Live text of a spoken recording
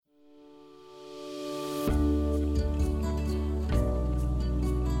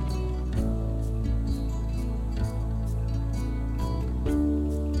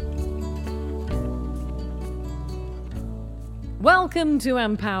Welcome to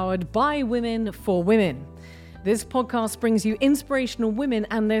Mpowered by Women for Women. This podcast brings you inspirational women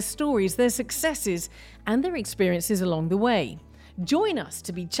and their stories, their successes, and their experiences along the way. Join us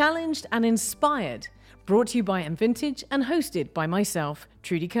to be challenged and inspired. Brought to you by Vintage and hosted by myself,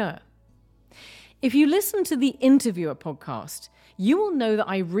 Trudy Kerr. If you listen to the Interviewer podcast, you will know that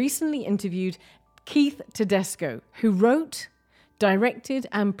I recently interviewed Keith Tedesco, who wrote, directed,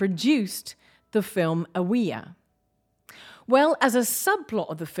 and produced the film Awea. Well, as a subplot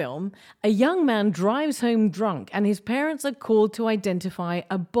of the film, a young man drives home drunk and his parents are called to identify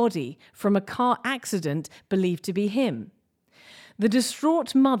a body from a car accident believed to be him. The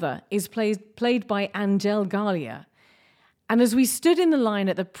distraught mother is played by Angele Galea. And as we stood in the line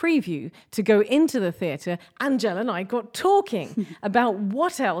at the preview to go into the theatre, Angele and I got talking about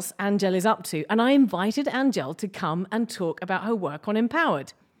what else Angele is up to. And I invited Angele to come and talk about her work on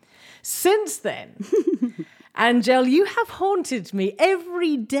Mpowered. Since then, Angele, you have haunted me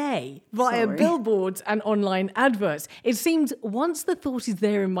every day via billboards and online adverts. It seems once the thought is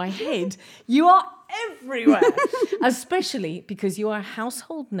there in my head, you are everywhere, especially because you are a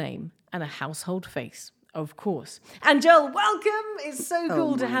household name and a household face, of course. Angele, welcome. It's so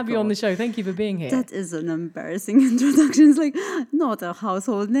cool to have you on the show. Thank you for being here. That is an embarrassing introduction. It's like, not a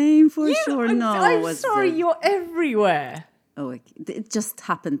household name for sure. I'm sorry, you're everywhere. Oh, it just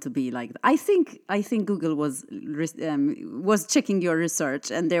happened to be like that. I think Google was checking your research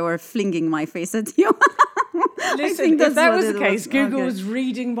and they were flinging my face at you. Listen, if that was the case, Google was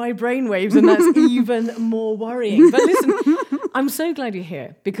reading my brainwaves, and that's even more worrying. But listen, I'm so glad you're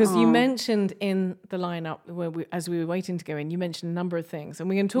here because you mentioned in the lineup as we were waiting to go in, you mentioned a number of things, and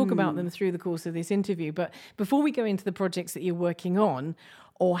we're going to talk about them through the course of this interview. But before we go into the projects that you're working on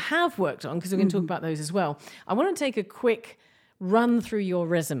or have worked on, because we're going to talk about those as well, I want to take a quick run through your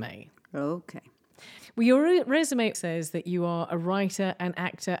resume. Okay. Well, your resume says that you are a writer, an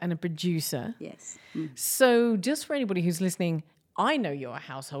actor, and a producer. Yes. So just for anybody who's listening, I know you're a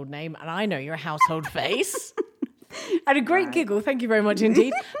household name and I know you're a household face. And a great giggle, thank you very much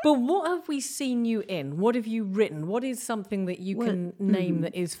indeed. But what have we seen you in? What have you written? What is something that you can name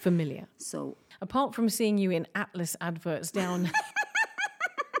that is familiar? So, apart from seeing you in Atlas adverts down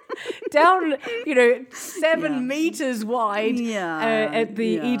 7 meters wide at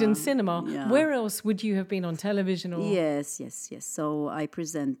the Eden Cinema. Yeah. Where else would you have been on television? Or? Yes. So I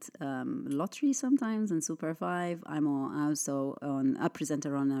present Lottery sometimes on Super 5. I'm also a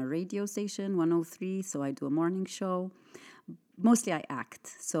presenter on a radio station, 103, so I do a morning show. Mostly I act.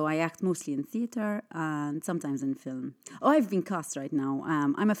 So I act mostly in theater and sometimes in film. Oh, I've been cast right now.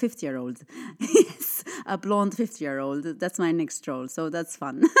 I'm a 50-year-old. Yes, a blonde 50-year-old. That's my next role. So that's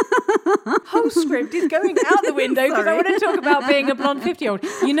fun. Whole script is going out the window because I want to talk about being a blonde 50-year-old.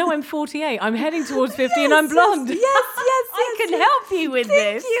 You know I'm 48. I'm heading towards 50 and I'm blonde. Yes. I can help you with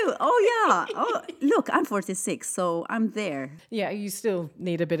this. Thank you. Oh, yeah. Oh, look, I'm 46, so I'm there. Yeah, you still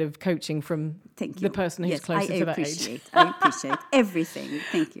need a bit of coaching from the person who's closer to that age. I appreciate everything.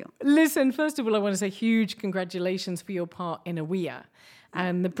 Thank you. Listen, first of all, I want to say huge congratulations for your part in Awea.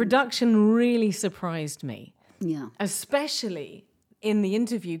 And the production really surprised me. Yeah. Especially in the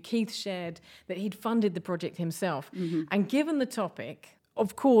interview, Keith shared that he'd funded the project himself. Mm-hmm. And given the topic,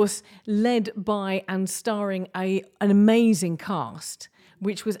 of course, led by and starring an amazing cast,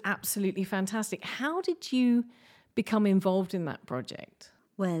 which was absolutely fantastic. How did you become involved in that project?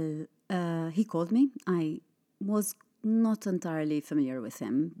 Well, he called me. I was not entirely familiar with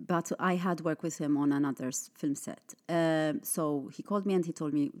him, but I had worked with him on another film set. So he called me and he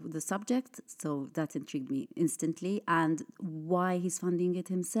told me the subject, so that intrigued me instantly, and why he's funding it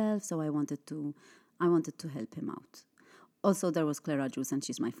himself. So I wanted to help him out. Also, there was Clara Juice, and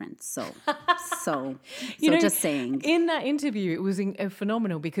she's my friend. So just saying. In that interview, it was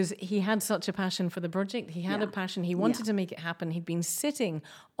phenomenal because he had such a passion for the project. He had a passion. He wanted to make it happen. He'd been sitting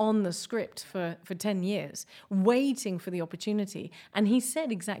on the script for 10 years, waiting for the opportunity. And he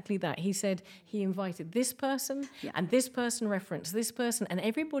said exactly that. He said he invited this person and this person referenced this person. And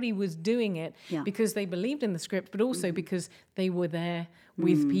everybody was doing it because they believed in the script, but also because they were there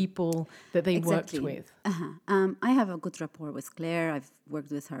with people that they worked with. I have a good rapport with Claire. I've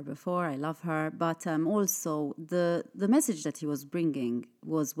worked with her before. I love her. But also the message that he was bringing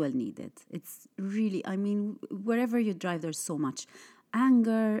was well needed. It's really, wherever you drive, there's so much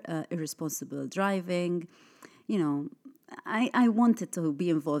anger, irresponsible driving. I wanted to be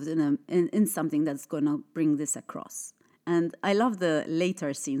involved in something that's going to bring this across. And I love the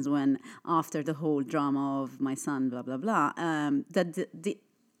later scenes when, after the whole drama of my son, blah, blah, blah, that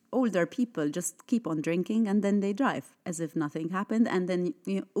older people just keep on drinking and then they drive as if nothing happened. And then,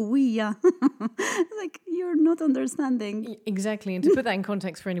 like, you're not understanding. Exactly. And to put that in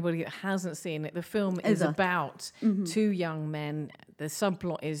context for anybody that hasn't seen it, the film is about two young men. The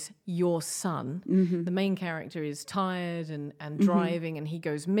subplot is your son. The main character is tired and driving, and he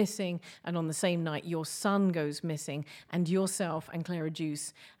goes missing. And on the same night, your son goes missing, and yourself and Clara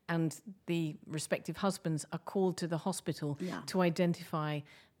Juice and the respective husbands are called to the hospital to identify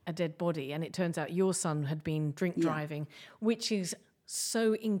a dead body. And it turns out your son had been drink driving, which is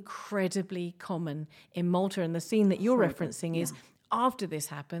so incredibly common in Malta. And the scene that you're referencing is after this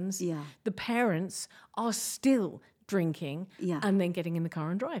happens, the parents are still drinking and then getting in the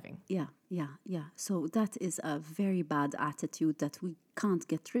car and driving. Yeah. So that is a very bad attitude that we can't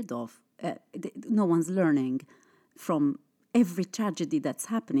get rid of. No one's learning from every tragedy that's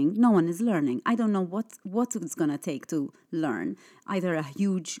happening. No one is learning. I don't know what it's going to take to learn. Either a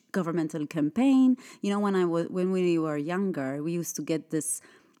huge governmental campaign. You know, when we were younger, we used to get this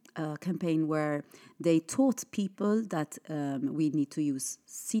campaign where they taught people that we need to use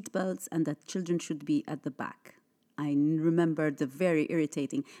seatbelts and that children should be at the back. I remember the very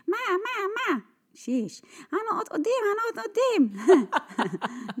irritating, ma, sheesh, أنا قدام.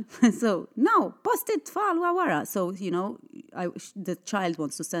 So, no, post-it fall wawara. So, you know, the child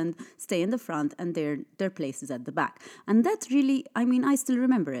wants to stay in the front and their place is at the back. And that really, I still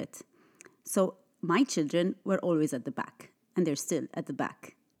remember it. So my children were always at the back and they're still at the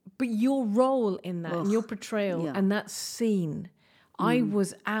back. But your role in that, and your portrayal and that scene, I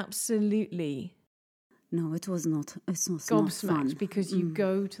was absolutely... No, it was not. It's not gobsmacked fun. Because you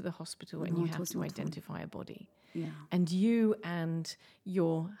go to the hospital and you have to identify a body. Yeah. And you and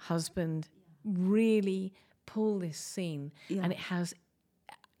your husband really pull this scene, and it has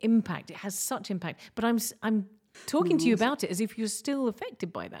impact. It has such impact. But I'm talking to you about it as if you're still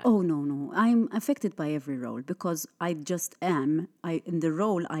affected by that. Oh no, I'm affected by every role because I just am. In the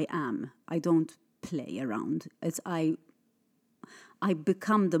role I am. I don't play around. I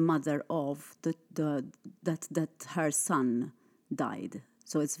become the mother of that her son died.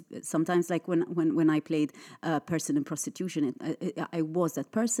 So it's sometimes like when I played a person in prostitution, I was that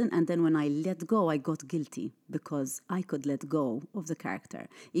person, and then when I let go, I got guilty because I could let go of the character.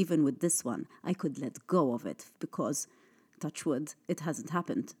 Even with this one, I could let go of it because, touch wood, it hasn't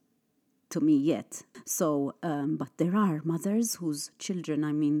happened to me yet. So, but there are mothers whose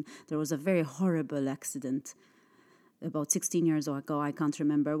children, there was a very horrible accident about 16 years ago, I can't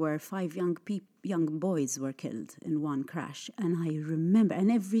remember, where 5 young boys were killed in one crash. And I remember,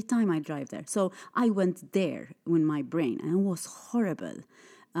 and every time I drive there. So I went there in my brain, and it was horrible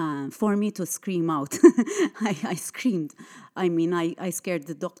for me to scream out. I screamed. I scared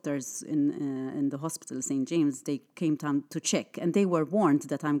the doctors in the hospital, St. James. They came down to check, and they were warned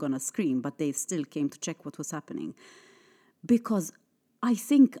that I'm going to scream, but they still came to check what was happening. Because I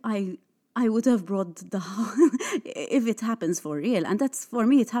think I would have brought if it happens for real. And that's, for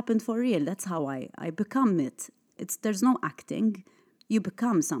me, it happened for real. That's how I become it. There's no acting. You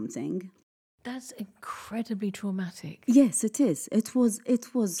become something. That's incredibly traumatic. Yes, it is. It was,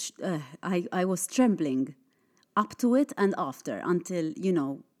 I was trembling up to it and after until,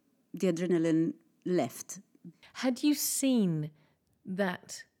 the adrenaline left. Had you seen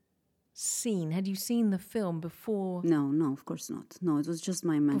that scene? Had you seen the film before? No, of course not. No, it was just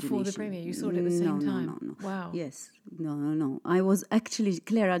my imagination. Before the premiere, you saw it at the same time? No. Wow. Yes. No. I was actually,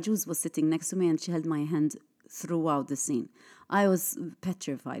 Clara Juice was sitting next to me and she held my hand throughout the scene. I was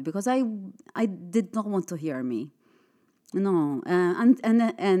petrified because I did not want to hear me. No,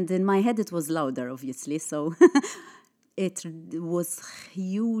 and in my head it was louder, obviously. So it was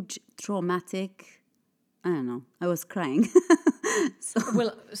huge, traumatic. I don't know. I was crying.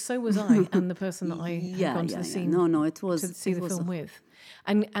 Well, so was I, and the person that I had gone to the scene. No, it was to see the film with,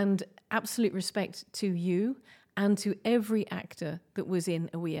 and absolute respect to you and to every actor that was in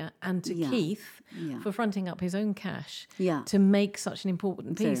Awea, and to Keith for fronting up his own cash to make such an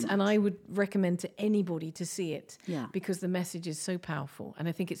important piece. And I would recommend to anybody to see it because the message is so powerful, and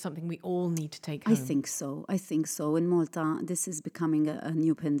I think it's something we all need to take home. I think so. In Malta, this is becoming a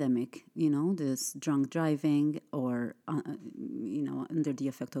new pandemic, this drunk driving or, under the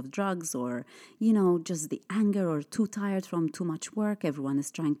effect of drugs or, just the anger or too tired from too much work. Everyone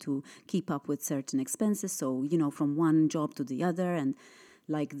is trying to keep up with certain expenses. So, from one job to the other, and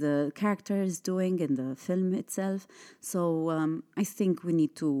like the character is doing in the film itself. So I think we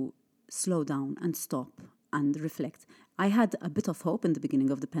need to slow down and stop and reflect. I had a bit of hope in the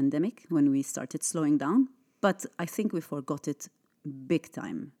beginning of the pandemic when we started slowing down, but I think we forgot it big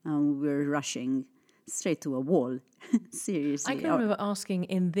time. We're rushing straight to a wall. Seriously. I can remember asking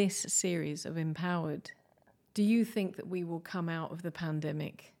in this series of Empowered, do you think that we will come out of the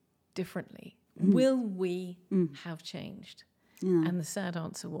pandemic differently? Will we have changed? Yeah. And the sad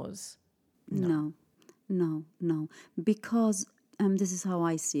answer was No. Because this is how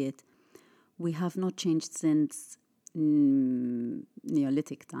I see it. We have not changed since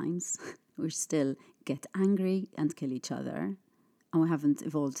Neolithic times. We still get angry and kill each other. And we haven't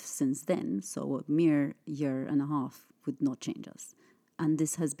evolved since then. So a mere year and a half would not change us. And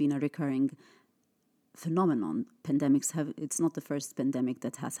this has been a recurring phenomenon. Pandemics it's not the first pandemic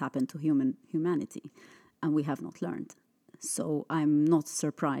that has happened to humanity. And we have not learned. So I'm not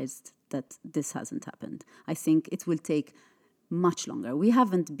surprised that this hasn't happened. I think it will take much longer. We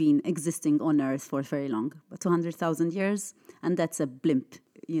haven't been existing on Earth for very long, but 200,000 years, and that's a blimp,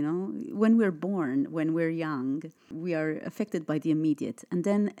 you know. When we're born, when we're young, we are affected by the immediate, and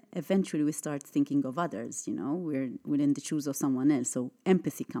then eventually we start thinking of others, you know. We're in the shoes of someone else, so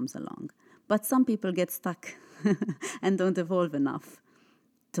empathy comes along. But some people get stuck and don't evolve enough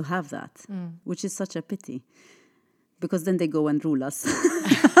to have that, which is such a pity. Because then they go and rule us.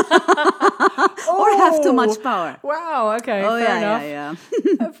 Or have too much power. Wow, okay, fair enough.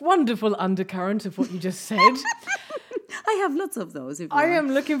 Yeah. A wonderful undercurrent of what you just said. I have lots of those. I am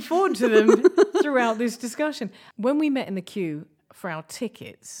looking forward to them throughout this discussion. When we met in the queue for our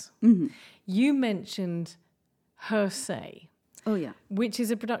tickets, you mentioned Her Say. Oh, yeah. Which is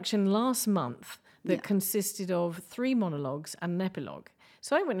a production last month that consisted of 3 monologues and an epilogue.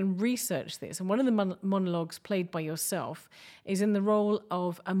 So I went and researched this, and one of the monologues played by yourself is in the role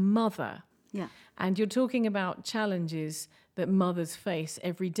of a mother. Yeah. And you're talking about challenges that mothers face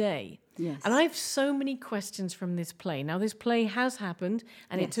every day. Yes. And I have so many questions from this play. Now, this play has happened,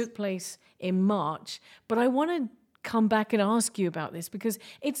 and it took place in March, but I want to come back and ask you about this because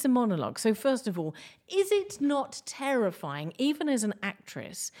it's a monologue. So first of all, is it not terrifying, even as an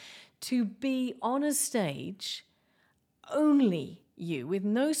actress, to be on a stage only you, with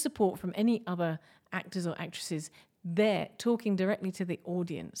no support from any other actors or actresses there talking directly to the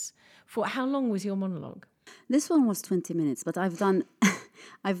audience? For how long was your monologue? This one was 20 minutes, but I've done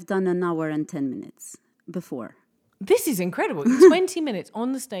an hour and 10 minutes before. This is incredible. 20 minutes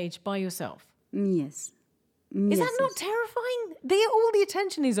on the stage by yourself. Yes. Is that not terrifying? All the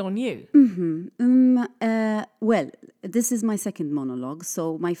attention is on you. Well, this is my second monologue,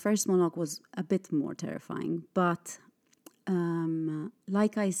 so my first monologue was a bit more terrifying, but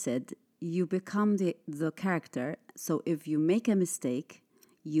like I said, you become the character. So if you make a mistake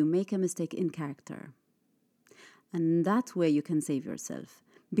in character. And that way you can save yourself.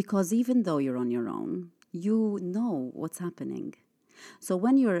 Because even though you're on your own, you know what's happening. So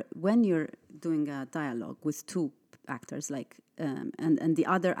when you're doing a dialogue with 2 actors, like and the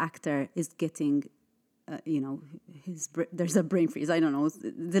other actor is getting, there's a brain freeze. I don't know.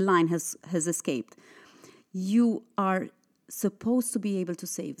 The line has escaped. You are supposed to be able to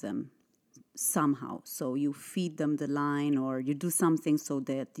save them somehow. So you feed them the line, or you do something so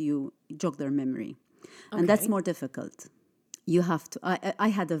that you jog their memory. Okay. And that's more difficult. You have to. I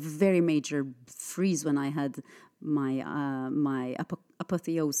had a very major freeze when I had my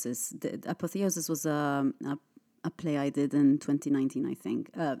apotheosis. The apotheosis was a play I did in 2019, I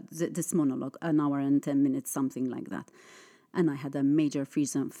think. This monologue, an hour and 10 minutes, something like that. And I had a major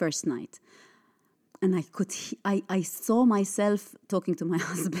freeze on first night. And I saw myself talking to my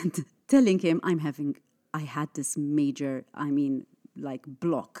husband, telling him I had this major,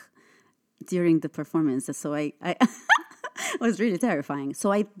 block during the performance. So I it was really terrifying.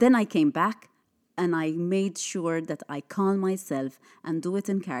 So I came back and I made sure that I calm myself and do it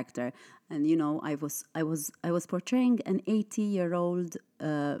in character. And I was portraying an 80-year-old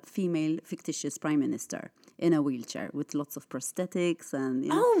female fictitious prime minister in a wheelchair with lots of prosthetics and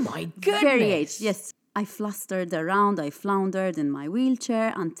oh my goodness, very aged. Yes, I flustered around. I floundered in my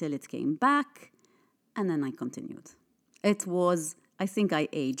wheelchair until it came back, and then I continued. It was, I think, I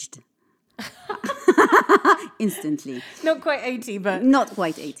aged. Instantly. Not quite 80, but... Not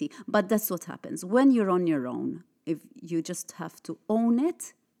quite 80, but that's what happens. When you're on your own, if you just have to own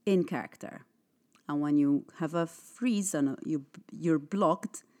it in character. And when you have a freeze and you're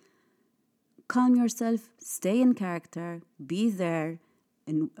blocked, calm yourself, stay in character, be there,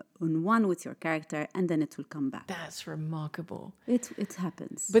 in one with your character, and then it will come back. That's remarkable. It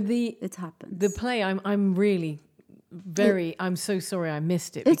happens. But it happens. The play, I'm really... I'm so sorry I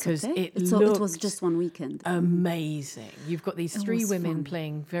missed it because okay. it was just one weekend. Amazing. You've got these 3 women fun.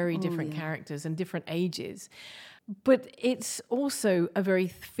 Playing very different characters and different ages. But it's also a very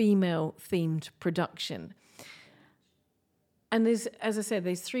female-themed production. And there's, as I said,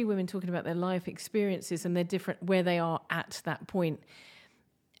 there's 3 women talking about their life experiences and they're different where they are at that point.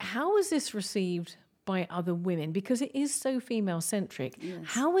 How was this received by other women? Because it is so female-centric. Yes.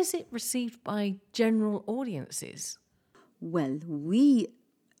 How is it received by general audiences? Well, we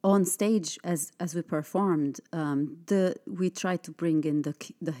on stage as we performed, we tried to bring in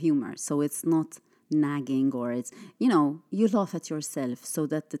the humor, so it's not nagging or it's you laugh at yourself so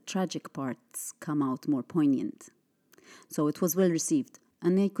that the tragic parts come out more poignant. So it was well received,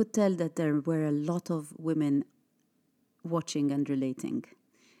 and I could tell that there were a lot of women watching and relating.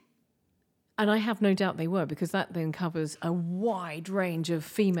 And I have no doubt they were, because that then covers a wide range of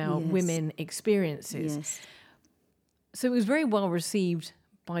female women experiences. Yes. So it was very well received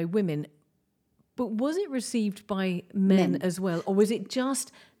by women, but was it received by men as well? Or was it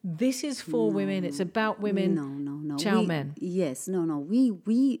just, this is for women, it's about women, No. ciao men? Yes, no.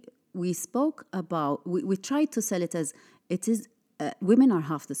 We spoke about, we tried to sell it as, it is, women are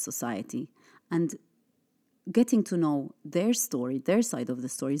half the society, and getting to know their story, their side of the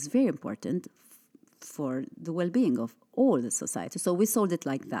story is very important for the well-being of all the society. So we sold it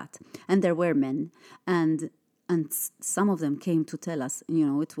like that. And there were men, and some of them came to tell us,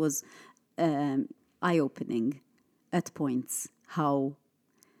 it was eye-opening at points how,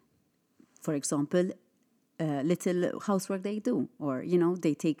 for example, little housework they do, or,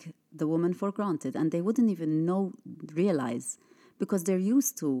 they take the woman for granted, and they wouldn't even realize, because they're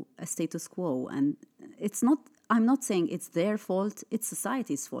used to a status quo. And it's not, I'm not saying it's their fault, it's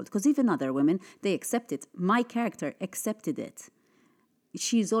society's fault, because even other women, they accept it. My character accepted it.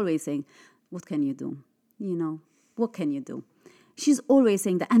 She's always saying, what can you do? What can you do? She's always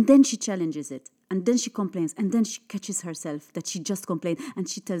saying that, and then she challenges it, and then she complains, and then she catches herself that she just complained, and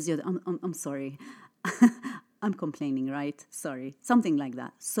she tells you, I'm sorry. I'm complaining, right? Sorry. Something like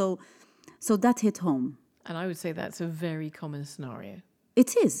that. So that hit home. And I would say that's a very common scenario.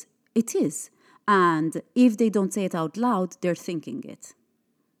 It is. And if they don't say it out loud, they're thinking it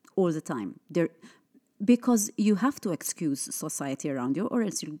all the time. Because you have to excuse society around you, or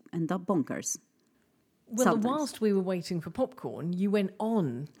else you end up bonkers. Well, Sometimes. Whilst we were waiting for popcorn, you went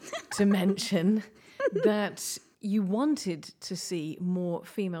on to mention that you wanted to see more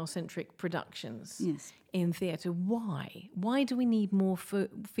female-centric productions in theatre. Why? Why do we need more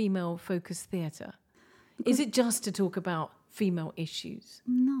female-focused theatre? Is it just to talk about female issues?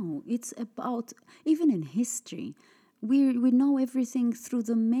 No, it's about, even in history, we know everything through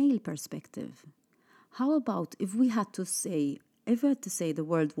the male perspective. How about if we had to say the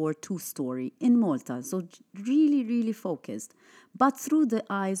World War II story in Malta, so really, really focused, but through the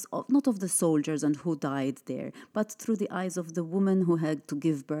eyes of, not of the soldiers and who died there, but through the eyes of the woman who had to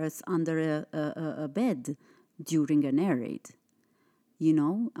give birth under a bed during an air raid,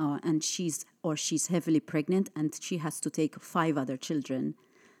 and she's heavily pregnant and she has to take 5 other children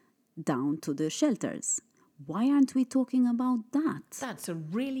down to the shelters. Why aren't we talking about that? That's a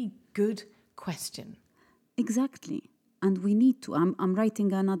really good question. Exactly. And we need to. I'm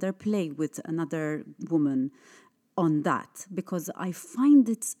writing another play with another woman on that, because I find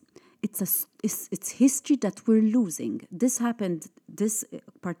it's history that we're losing. This happened, this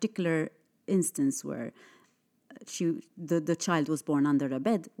particular instance where the child was born under a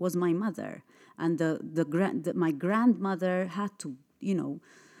bed was my mother, and my grandmother had to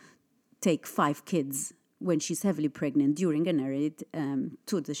take 5 kids when she's heavily pregnant during an air raid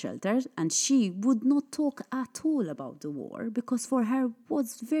to the shelters, and she would not talk at all about the war, because for her it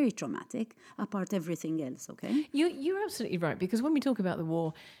was very traumatic, apart everything else, okay? You're absolutely right, because when we talk about the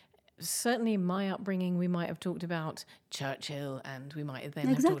war, certainly in my upbringing, we might have talked about Churchill, and we might have then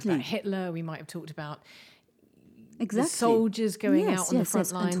have talked about Hitler, we might have talked about the soldiers going out on the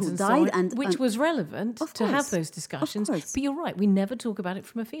front lines and so on, which was relevant to have those discussions. But you're right, we never talk about it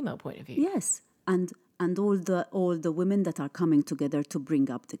from a female point of view. Yes, and all the women that are coming together to bring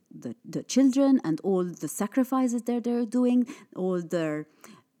up the children, and all the sacrifices that they're doing, all their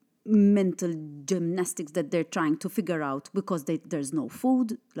mental gymnastics that they're trying to figure out, because there's no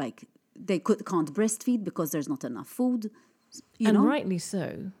food, like they can't breastfeed because there's not enough food. And rightly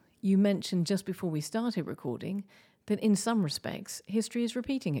so. You mentioned just before we started recording that in some respects, history is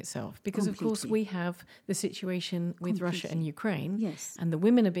repeating itself, because, of course, we have the situation with Russia and Ukraine, and the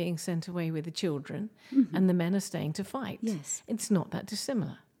women are being sent away with the children, and the men are staying to fight. Yes. It's not that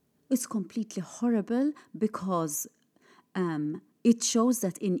dissimilar. It's completely horrible, because it shows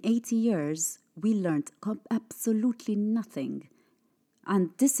that in 80 years, we learned absolutely nothing.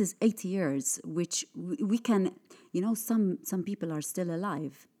 And this is 80 years, which we can, some people are still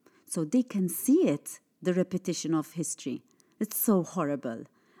alive, so they can see it, the repetition of history. It's so horrible.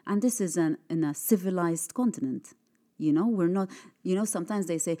 And this is in a civilized continent, We're not, sometimes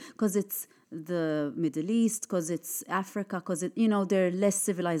they say, because it's the Middle East, because it's Africa, because they're less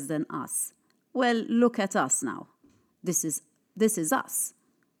civilized than us. Well, look at us now. This is us.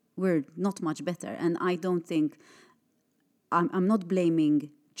 We're not much better. And I don't think, I'm not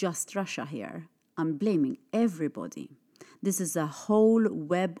blaming just Russia here. I'm blaming everybody. This is a whole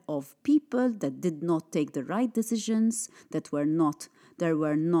web of people that did not take the right decisions, that were not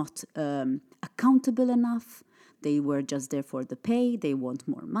accountable enough. They were just there for the pay. They want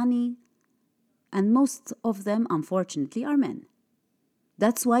more money. And most of them, unfortunately, are men.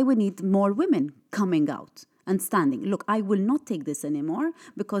 That's why we need more women coming out and standing. Look, I will not take this anymore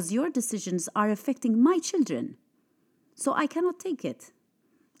because your decisions are affecting my children. So I cannot take it.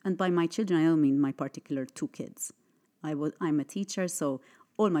 And by my children, I don't mean my particular 2 kids. I'm a teacher, so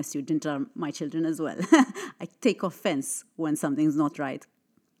all my students are my children as well. I take offense when something's not right,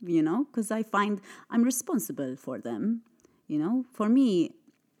 because I find I'm responsible for them. For me,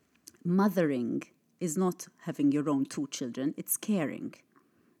 mothering is not having your own 2 children, it's caring.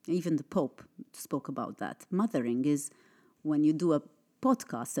 Even the Pope spoke about that. Mothering is when you do a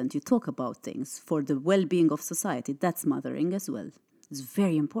podcast and you talk about things for the well-being of society. That's mothering as well. It's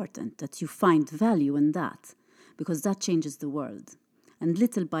very important that you find value in that, because that changes the world. And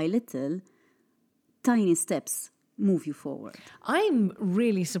little by little, tiny steps move you forward. I'm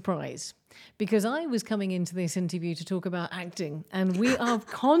really surprised because I was coming into this interview to talk about acting, and we are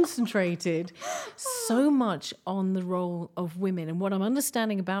concentrated so much on the role of women. And what I'm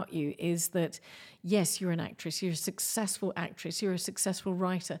understanding about you is that, yes, you're an actress, you're a successful actress, you're a successful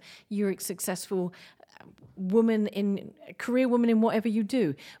writer, you're a successful career woman in whatever you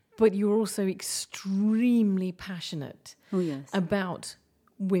do. But you're also extremely passionate about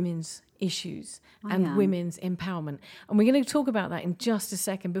women's issues and women's empowerment. And we're going to talk about that in just a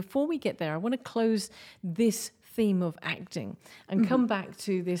second. Before we get there, I want to close this theme of acting and come back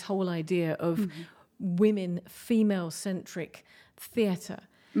to this whole idea of women, female-centric theatre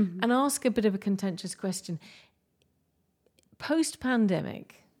and ask a bit of a contentious question.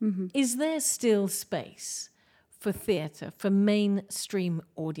 Post-pandemic, is there still space for theatre, for mainstream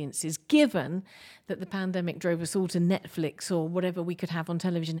audiences, given that the pandemic drove us all to Netflix or whatever we could have on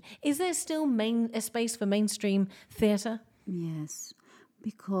television? Is there still a space for mainstream theatre? Yes,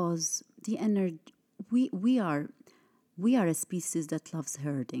 because we are a species that loves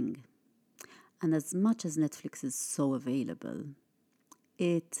herding. And as much as Netflix is so available,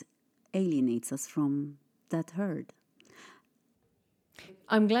 it alienates us from that herd.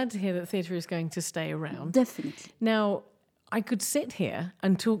 I'm glad to hear that theatre is going to stay around. Definitely. Now, I could sit here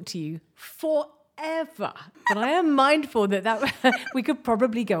and talk to you forever, but I am mindful that we could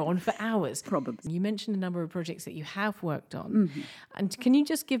probably go on for hours. Probably. You mentioned a number of projects that you have worked on. And can you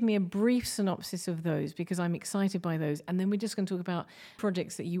just give me a brief synopsis of those, because I'm excited by those, and then we're just going to talk about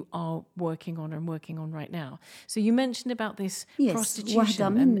projects that you are working on right now. So you mentioned about this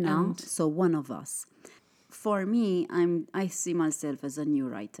prostitution. And so one of us. For me, I see myself as a new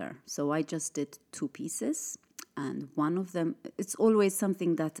writer. So I just did 2 pieces, and one of them, it's always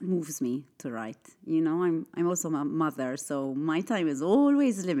something that moves me to write. I'm also a mother, so my time is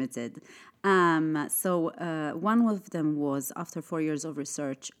always limited. So one of them was after 4 years of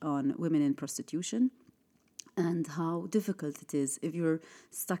research on women in prostitution and how difficult it is if you're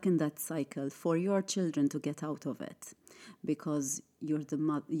stuck in that cycle for your children to get out of it, because you're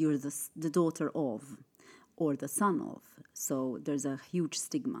the daughter of, or the son of. So there's a huge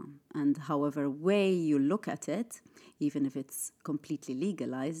stigma. And however way you look at it, even if it's completely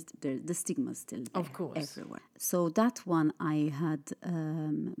legalized, the stigma is still there, of course, everywhere. So that one, I had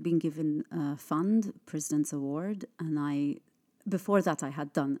been given a fund, President's Award, and before that I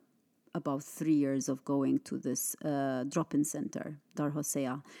had done about 3 years of going to this drop-in center, Dar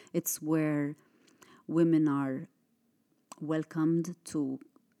Hosea. It's where women are welcomed to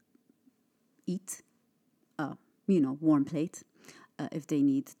eat warm plate, if they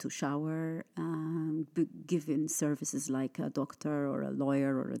need to shower, given services like a doctor or a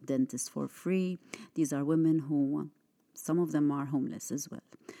lawyer or a dentist for free. These are women who, some of them are homeless as well.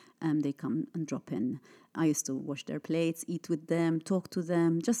 They come and drop in. I used to wash their plates, eat with them, talk to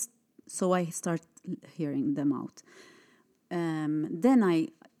them, just so I start hearing them out. Then I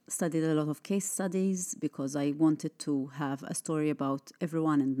studied a lot of case studies because I wanted to have a story about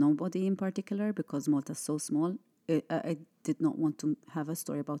everyone and nobody in particular, because Malta is so small. I did not want to have a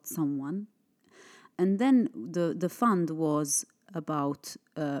story about someone. And then the fund was about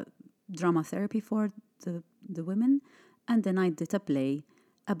drama therapy for the women. And then I did a play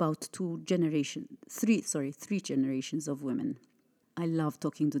about three generations of women. I love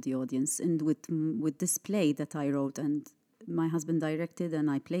talking to the audience. And with this play that I wrote and my husband directed and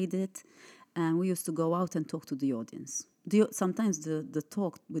I played it, and we used to go out and talk to the audience. Sometimes the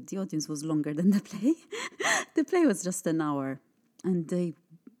talk with the audience was longer than the play. The play was just an hour, and they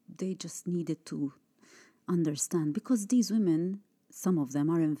just needed to understand, because these women, some of them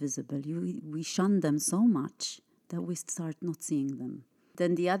are invisible. We shun them so much that we start not seeing them.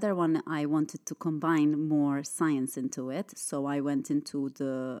 Then the other one, I wanted to combine more science into it, so I went into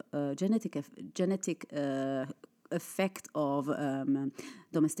the genetic effect of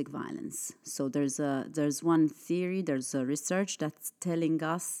domestic violence. So there's one theory, there's a research that's telling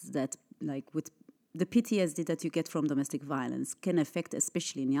us that, like, with the PTSD that you get from domestic violence can affect,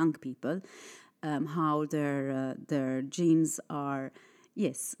 especially in young people, how their genes are.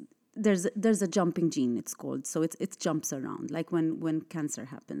 Yes, there's a jumping gene, it's called. So it jumps around, like when cancer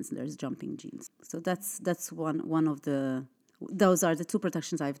happens, there's jumping genes. So that's one of the. Those are the two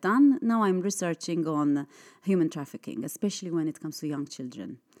productions I've done. Now I'm researching on human trafficking, especially when it comes to young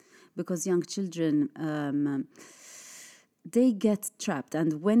children, because young children they get trapped,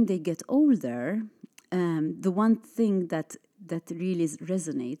 and when they get older, the one thing that really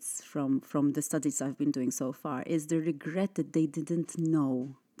resonates from the studies I've been doing so far is the regret that they didn't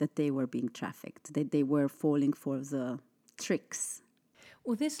know that they were being trafficked, that they were falling for the tricks.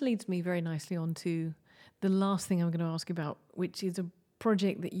 Well, this leads me very nicely on to the last thing I'm going to ask about, which is a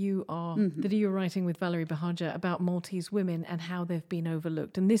project that you're writing with Valerie Bahaja about Maltese women and how they've been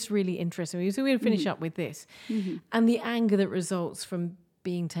overlooked. And this really interests me. So we're going to finish up with this. And the anger that results from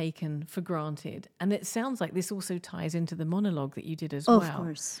being taken for granted. And it sounds like this also ties into the monologue that you did as well. Of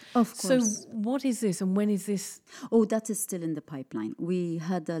course. So what is this and when is this? Oh, that is still in the pipeline. We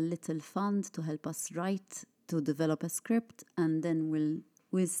had a little fund to help us write, to develop a script, and then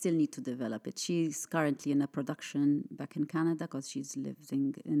we'll still need to develop it. She's currently in a production back in Canada because she's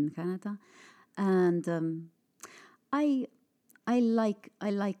living in Canada. And I like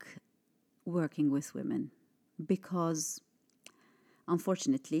working with women because,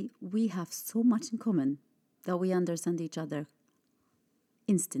 unfortunately, we have so much in common that we understand each other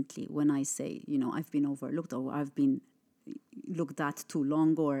instantly. When I say, I've been overlooked, or I've been looked at too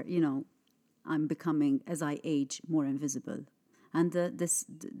long, or, I'm becoming, as I age, more invisible. And this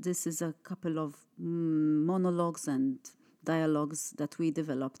is a couple of monologues and dialogues that we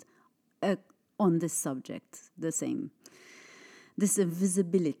developed on this subject, the same. This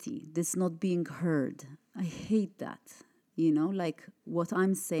invisibility, this not being heard. I hate that. Like what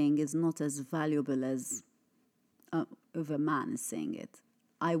I'm saying is not as valuable as if a man is saying it.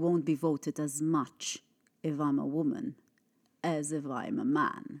 I won't be voted as much if I'm a woman as if I'm a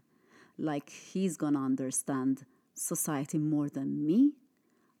man. Like, he's going to understand society more than me.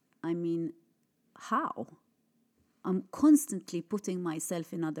 I mean, how? I'm constantly putting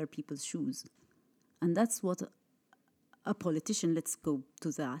myself in other people's shoes. And that's what a politician, let's go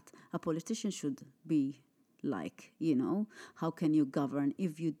to that, a politician should be like, how can you govern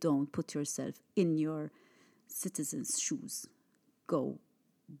if you don't put yourself in your citizens' shoes? Go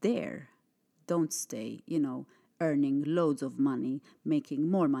there. Don't stay, earning loads of money, making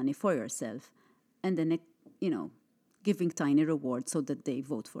more money for yourself, and then, giving tiny rewards so that they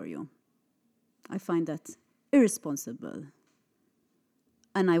vote for you. I find that irresponsible.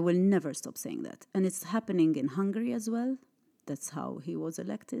 And I will never stop saying that. And it's happening in Hungary as well. That's how he was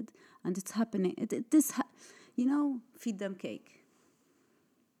elected. And it's happening. Feed them cake.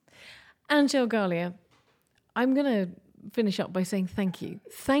 Angele Galea, I'm going to finish up by saying thank you.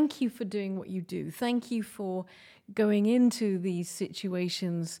 Thank you for doing what you do. Thank you for going into these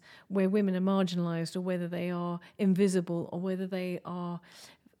situations where women are marginalised, or whether they are invisible, or whether they are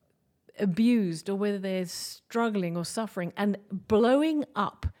abused, or whether they're struggling or suffering, and blowing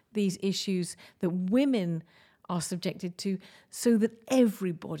up these issues that women are subjected to so that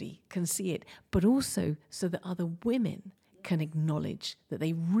everybody can see it, but also so that other women can acknowledge that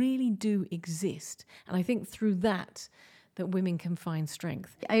they really do exist. And I think through that women can find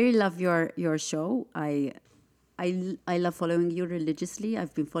strength. I really love your show. I love following you religiously.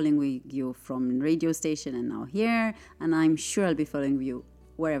 I've been following you from radio station and now here, and I'm sure I'll be following you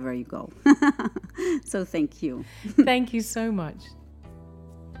wherever you go. So thank you. Thank you so much.